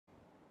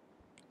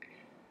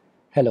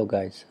Hello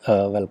guys,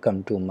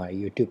 welcome to my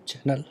YouTube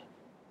channel.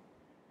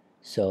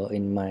 So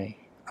in my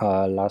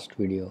last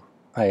video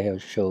I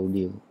have showed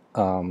you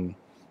how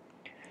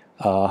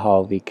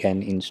we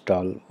can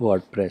install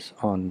WordPress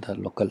on the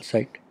local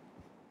site,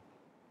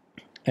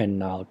 and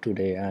now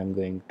today I am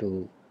going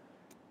to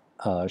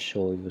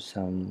show you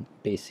some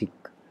basic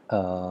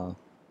uh,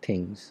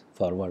 things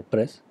for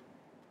WordPress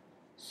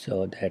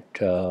so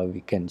that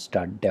we can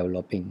start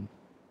learning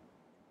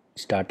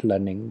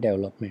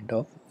development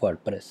of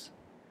WordPress.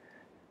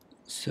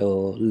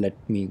 So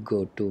let me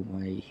go to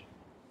my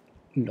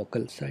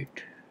local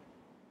site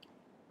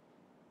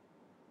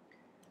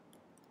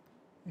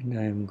and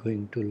I am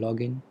going to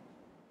log in.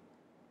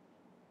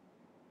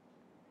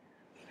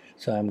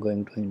 So I'm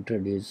going to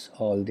introduce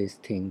all these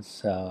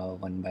things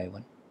one by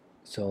one.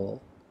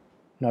 So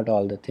not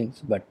all the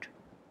things, but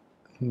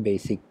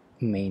basic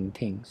main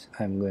things.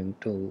 I'm going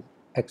to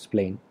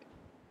explain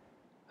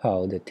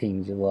how the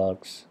things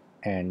works,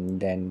 and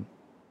then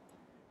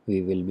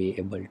we will be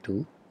able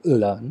to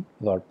learn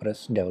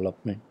WordPress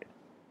development.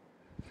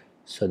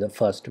 So the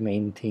first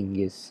main thing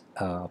is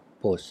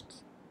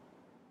posts.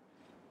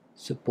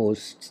 So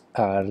posts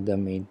are the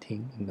main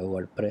thing in the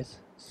WordPress.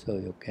 So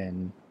you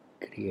can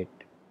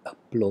create a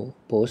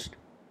post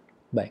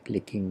by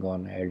clicking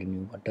on add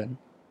new button,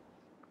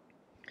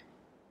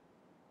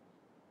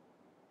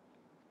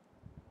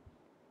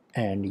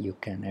 and you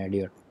can add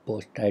your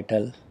post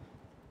title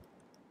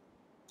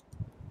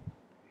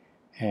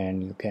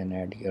and you can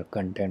add your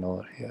content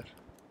over here.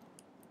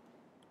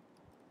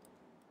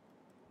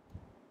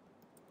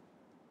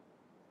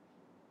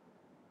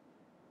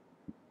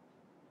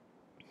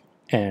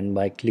 And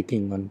by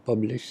clicking on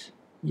publish,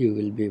 you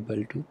will be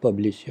able to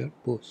publish your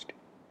post,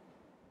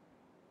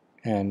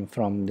 and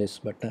from this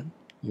button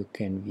you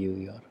can view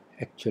your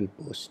actual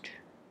post.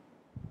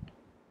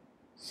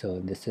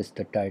 So this is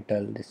the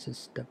title, this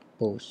is the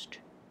post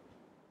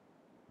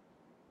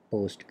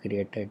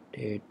created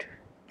date,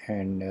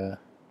 and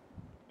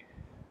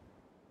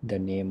the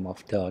name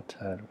of the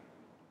author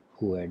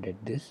who added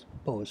this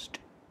post.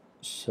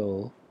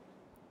 So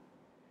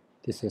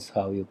this is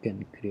how you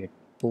can create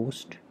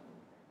post.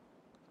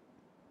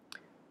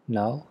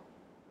 Now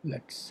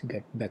let's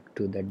get back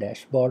to the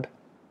dashboard.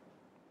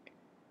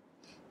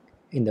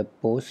 In the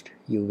post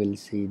you will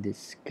see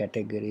this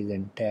categories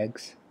and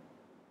tags,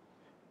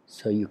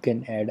 so you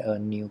can add a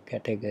new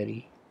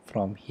category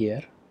from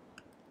here,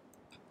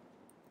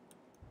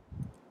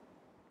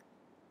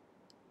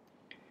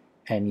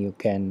 and you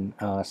can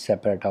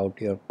separate out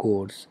your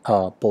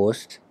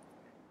posts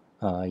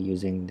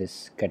using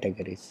this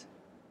categories.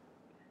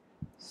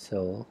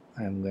 So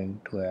I'm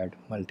going to add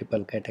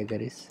multiple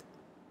categories,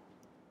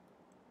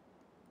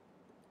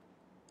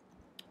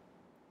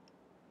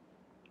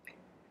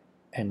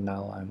 and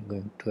now I'm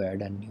going to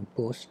add a new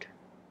post.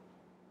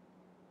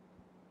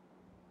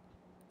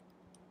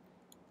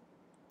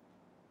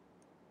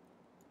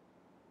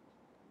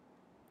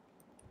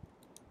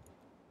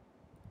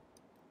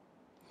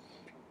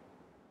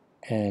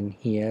 And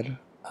here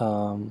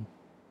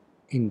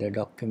in the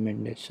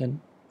document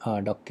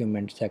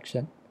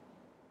section,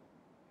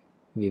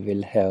 we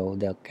will have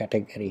the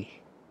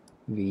category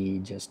we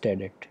just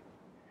added.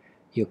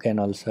 You can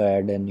also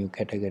add a new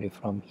category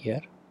from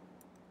here,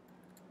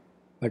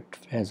 but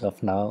as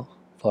of now,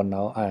 for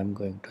now I am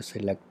going to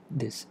select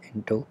this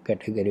into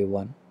category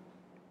 1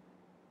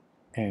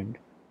 and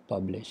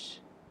publish.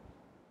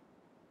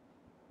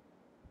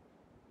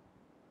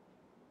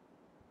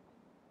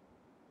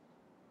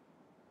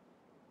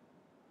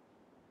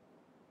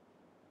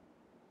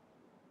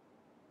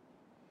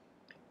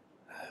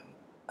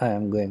 I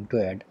am going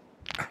to add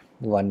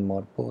one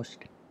more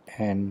post,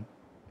 and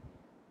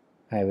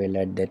I will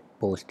add that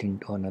post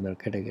into another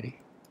category.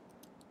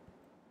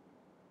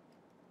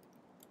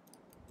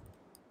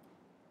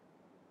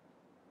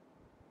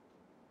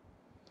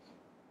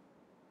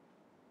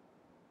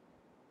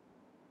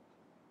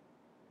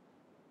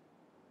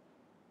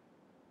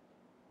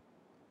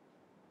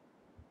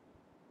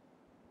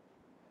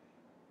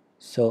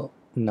 So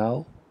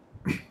now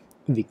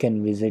we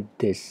can visit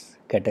this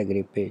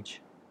category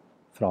page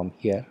from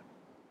here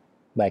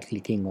by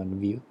clicking on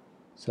view.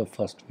 So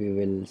first we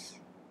will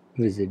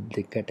visit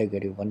the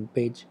category 1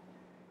 page,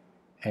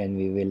 and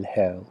we will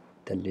have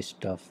the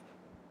list of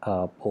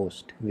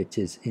post which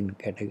is in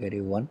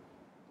category 1.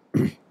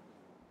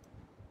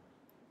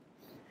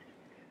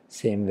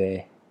 Same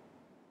way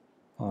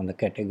on the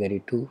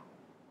category 2,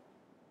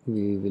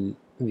 we will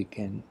be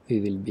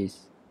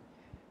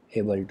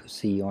able to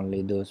see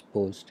only those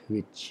posts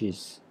which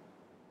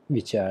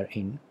are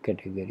in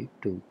category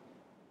 2.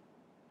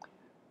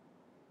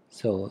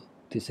 So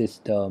this is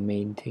the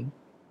main thing,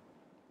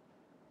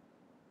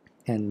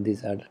 and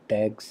these are the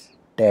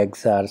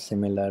tags are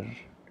similar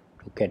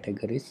to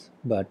categories,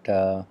 but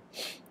the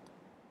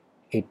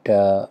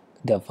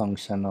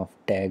function of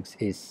tags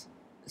is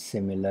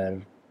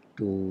similar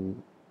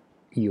to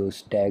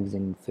use tags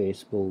in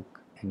Facebook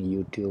and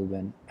YouTube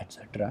and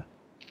etc.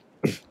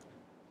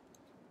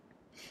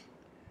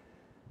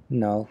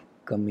 Now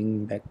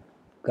coming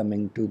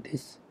to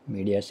this,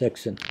 media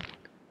section.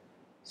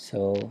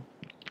 So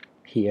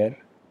here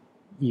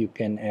you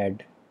can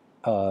add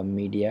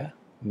media,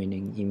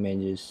 meaning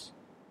images,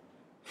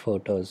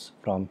 photos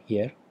from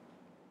here,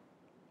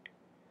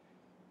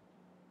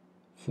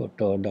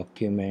 photo,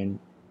 document,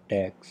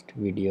 text,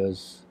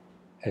 videos,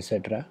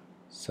 etc.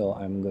 So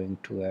I'm going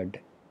to add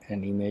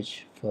an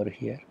image for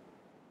here,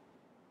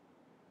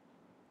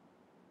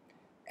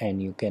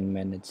 and you can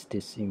manage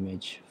this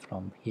image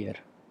from here.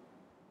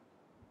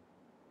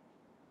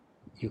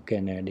 You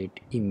can edit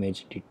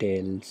image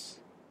details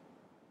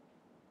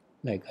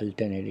like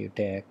alternative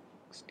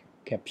text,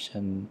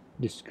 caption,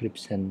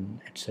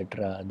 description,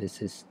 etc.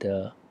 This is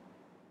the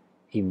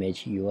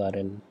image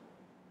URL,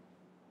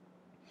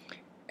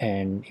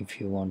 and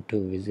if you want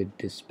to visit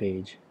this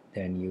page,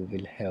 then you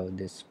will have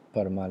this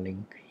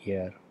permalink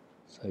here.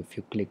 So if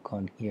you click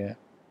on here,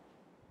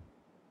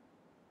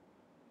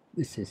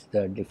 this is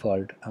the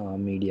default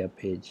media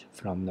page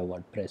from the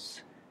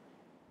WordPress.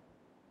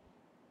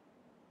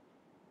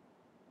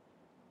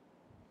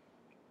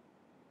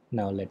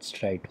 Now let's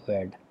try to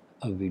add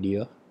a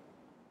video.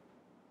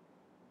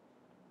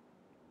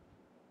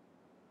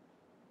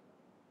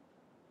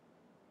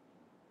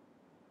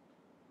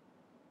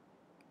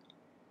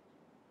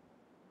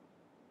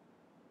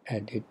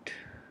 Edit,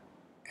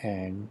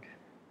 and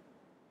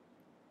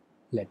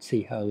let's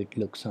see how it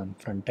looks on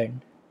front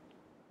end.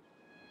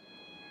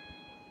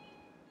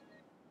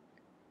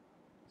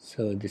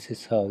 So this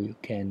is how you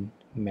can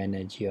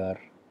manage your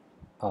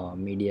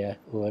media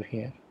over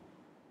here.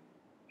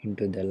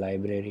 Into the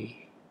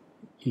library,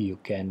 you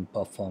can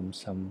perform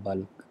some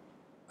bulk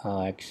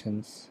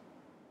actions.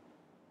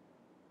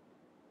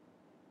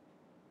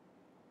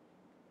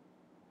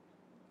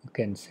 You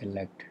can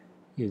select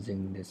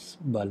using this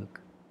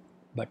bulk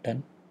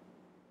button.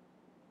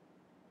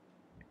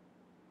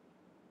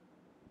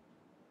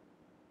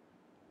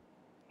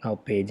 Now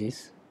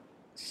pages,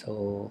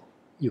 so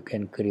you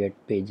can create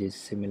pages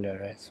similar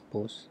as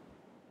posts.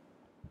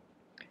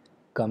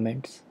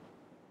 Comments,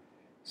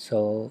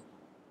 so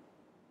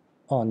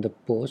on the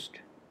post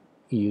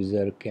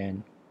user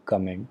can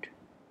comment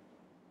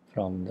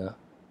from the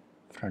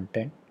front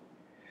end,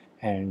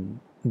 and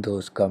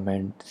those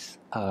comments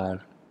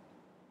are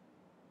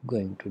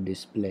going to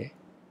display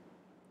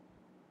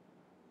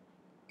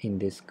in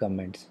this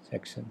comments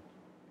section.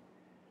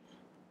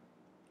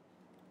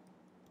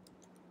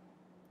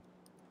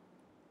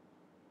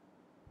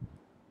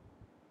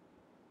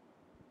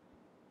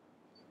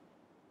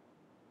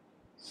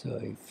 So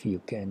if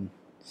you can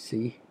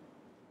see,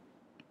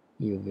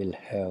 you will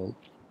have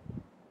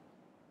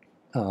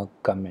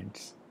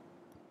comments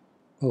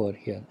over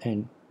here,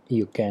 and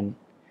you can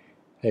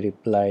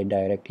reply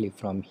directly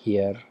from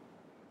here.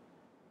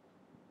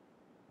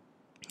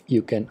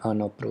 You can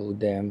unapprove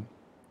them,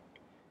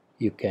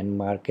 you can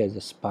mark as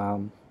a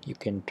spam, you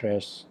can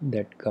trash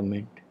that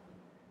comment.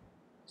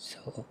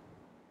 So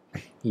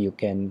you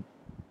can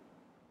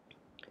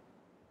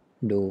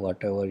do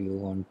whatever you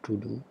want to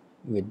do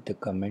with the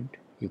comment.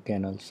 You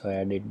can also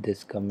edit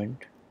this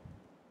comment.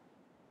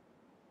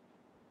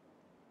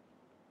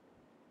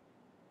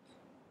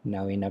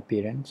 Now in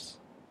appearance,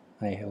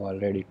 I have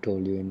already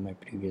told you in my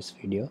previous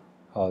video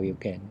how you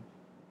can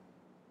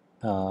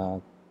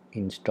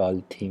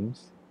install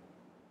themes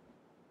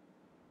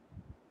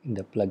in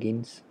the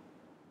plugins.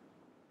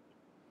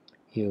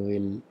 You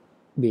will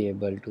be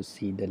able to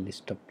see the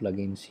list of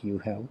plugins you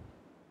have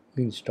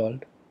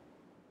installed.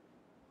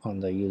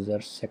 On the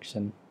users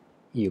section,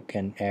 you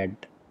can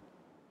add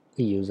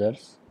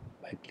users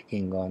by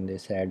clicking on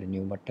this add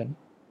new button,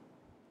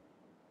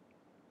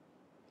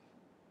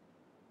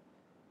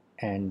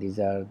 and these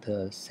are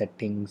the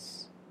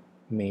settings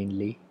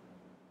mainly.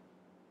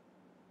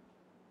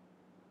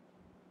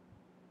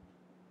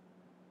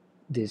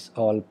 These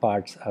all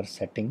parts are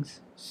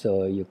settings,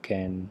 so you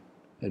can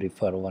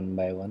refer one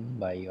by one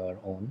by your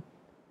own.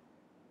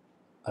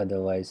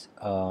 Otherwise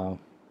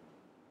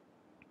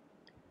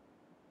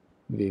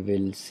we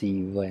will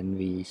see when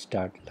we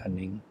start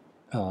learning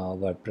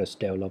WordPress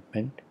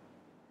development.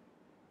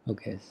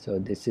 Okay, so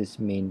this is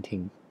main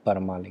thing,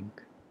 permalink.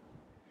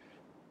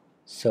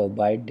 So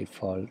by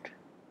default,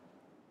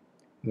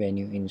 when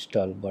you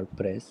install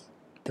WordPress,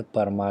 the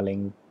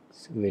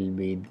permalinks will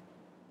be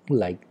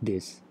like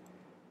this,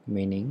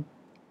 meaning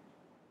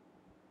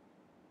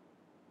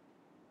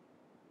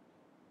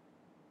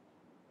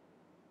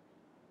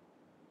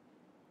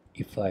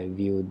if I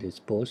view this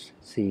post,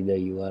 see the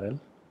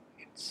URL,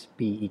 it's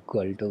p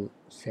equal to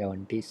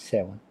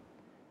 77.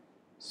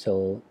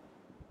 So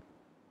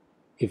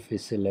if we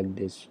select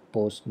this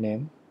post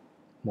name,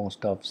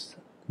 most of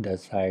the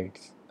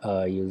sites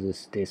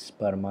uses this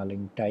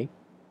permalink type.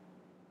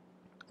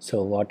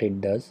 So what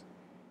it does,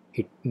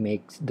 it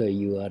makes the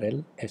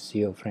URL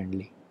SEO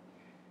friendly.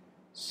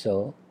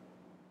 So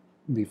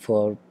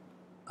before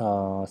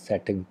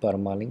setting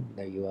permalink,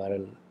 the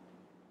URL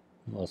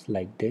was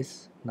like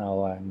this.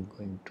 Now I'm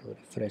going to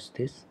refresh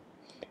this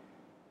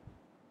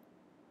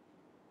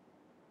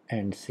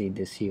and see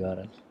this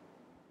URL.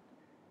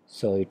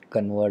 So it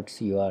converts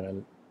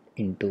URL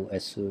into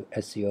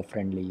SEO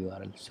friendly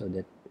URL so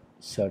that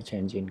search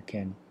engine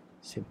can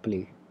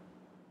simply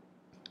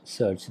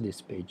search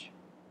this page.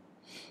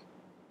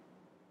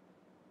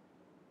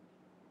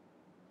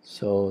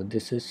 So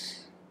this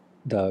is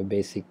the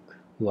basic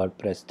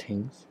WordPress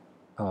things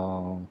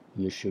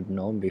you should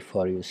know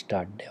before you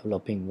start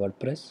developing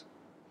WordPress.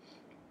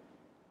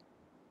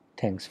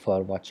 Thanks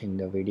for watching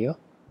the video.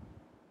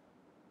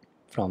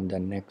 From the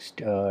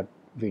next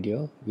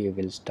video we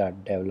will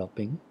start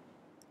developing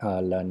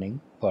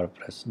learning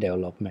WordPress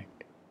development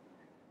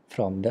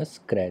from the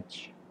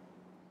scratch,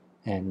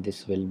 and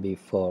this will be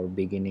for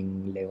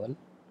beginning level,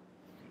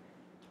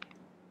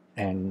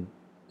 and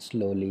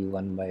slowly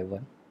one by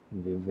one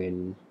we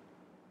will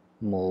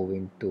move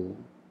into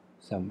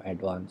some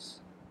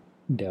advanced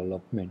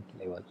development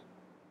level.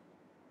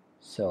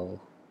 So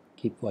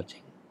keep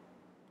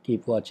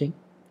watching.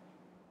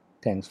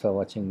 Thanks for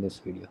watching this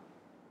video.